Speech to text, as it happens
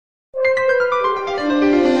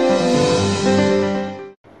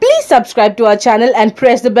subscribe to our channel and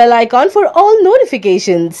press the bell icon for all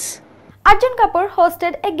notifications. Arjun Kapoor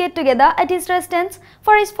hosted a get-together at his residence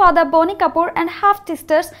for his father Boney Kapoor and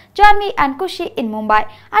half-sisters Jhanvi and Khushi in Mumbai.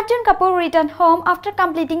 Arjun Kapoor returned home after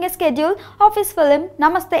completing a schedule of his film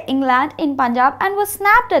Namastey England in Punjab and was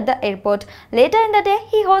snapped at the airport. Later in the day,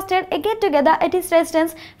 he hosted a get-together at his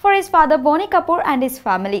residence for his father Boney Kapoor and his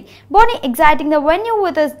family. Boney, exiting the venue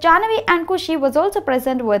with his Janhvi and Khushi, was also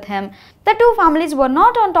present with him. The two families were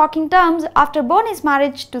not on talking terms after Boney's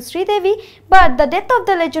marriage to Sridevi, but the death of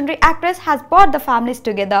the legendary actress has brought the families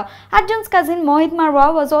together. Arjun's cousin Mohit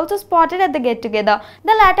Marwah was also spotted at the get-together.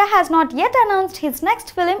 The latter has not yet announced his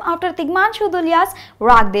next film after Tigmanshu Dhulia's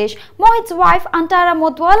Raag, Desh. Mohit's wife Antara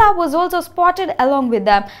Motiwala was also spotted along with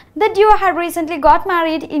them. The duo had recently got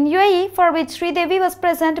married in UAE, for which Sridevi was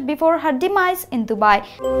present before her demise in Dubai.